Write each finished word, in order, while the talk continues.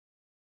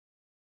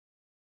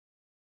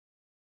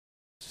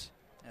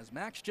As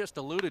Max just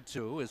alluded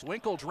to, as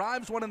Winkle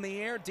drives one in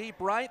the air deep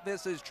right,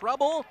 this is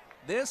trouble.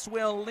 This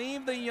will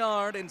leave the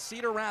yard, and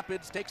Cedar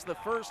Rapids takes the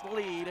first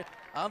lead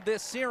of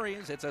this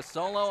series. It's a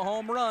solo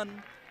home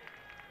run.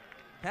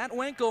 Pat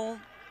Winkle,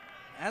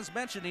 as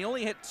mentioned, he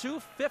only hit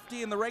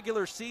 .250 in the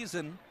regular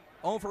season.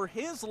 Over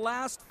his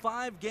last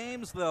 5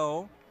 games,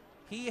 though,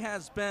 he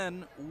has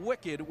been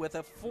wicked with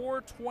a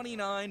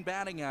 .429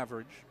 batting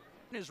average.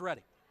 Is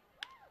ready.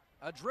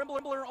 A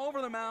dribbler over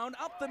the mound,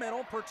 up the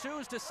middle,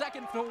 Pertuz to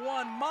second for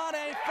one.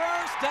 Mane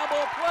first,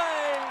 double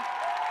play.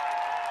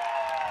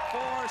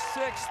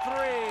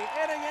 4-6-3,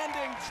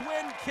 inning-ending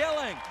twin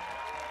killing.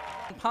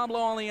 Pablo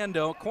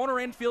Aliendo, corner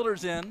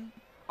infielders in.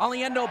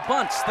 Aliendo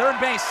bunts, third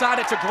base side,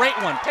 it's a great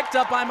one. Picked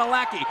up by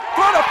Malaki.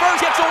 Throw to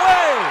first, gets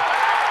away.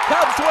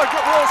 Cubs will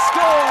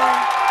score.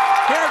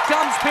 Here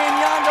comes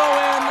Piñango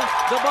in.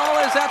 The ball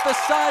is at the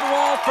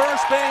sidewall,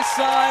 first base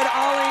side.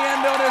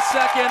 Aliendo to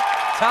second.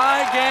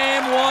 Tie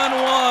game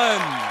 1-1.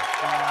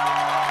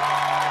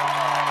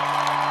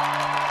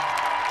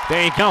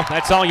 There you go.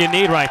 That's all you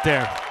need right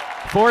there.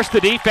 Force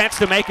the defense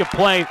to make a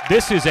play.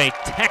 This is a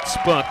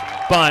textbook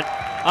bunt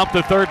up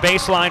the third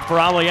baseline for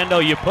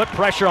Aliendo. You put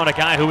pressure on a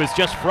guy who is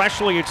just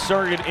freshly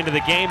inserted into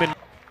the game. And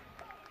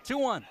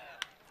 2-1.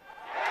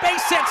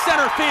 Base hit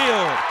center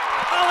field.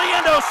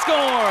 Aliendo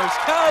scores.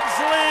 Cubs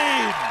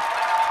lead.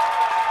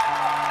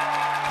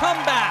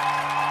 Comeback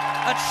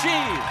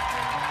achieved.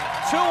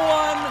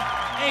 2-1.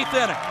 8th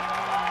inning.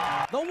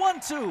 The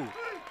 1-2.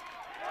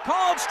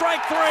 Called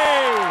strike 3.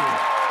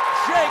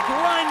 Jake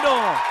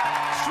Reindl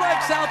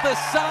strikes out the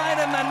side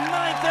in the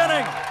 9th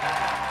inning.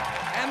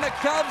 And the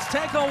Cubs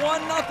take a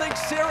 1-0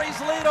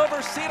 series lead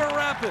over Cedar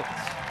Rapids.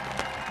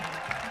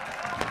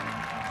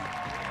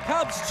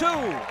 Cubs 2,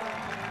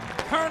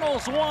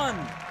 Kernels 1.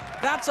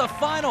 That's a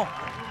final.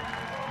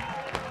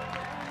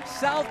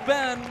 South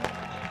Bend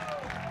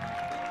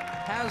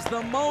has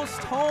the most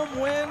home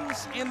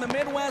wins in the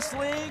Midwest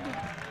League.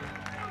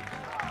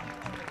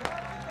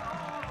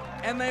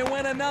 And they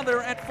win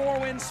another at Four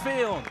Winds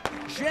Field.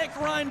 Jake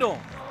Reindl.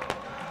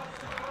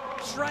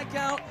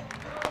 Strikeout,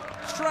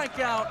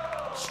 strikeout,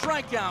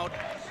 strikeout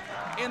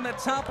in the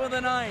top of the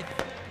 9th.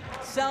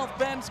 South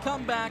Bend's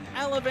comeback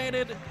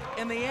elevated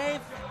in the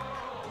 8th.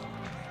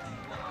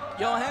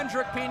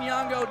 Yohendrick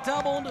Piñango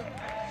doubled.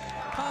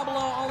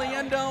 Pablo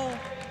Aliendo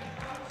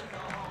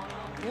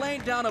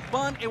laid down a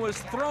bunt. It was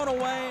thrown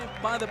away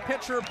by the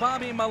pitcher,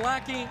 Bobby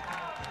Malaki.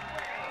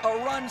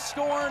 A run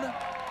scored.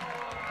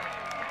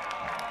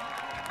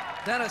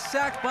 Then a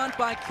sac bunt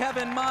by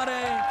Kevin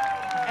Made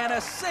and a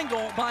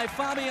single by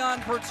Fabian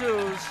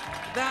Pertuz.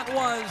 That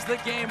was the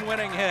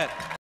game-winning hit.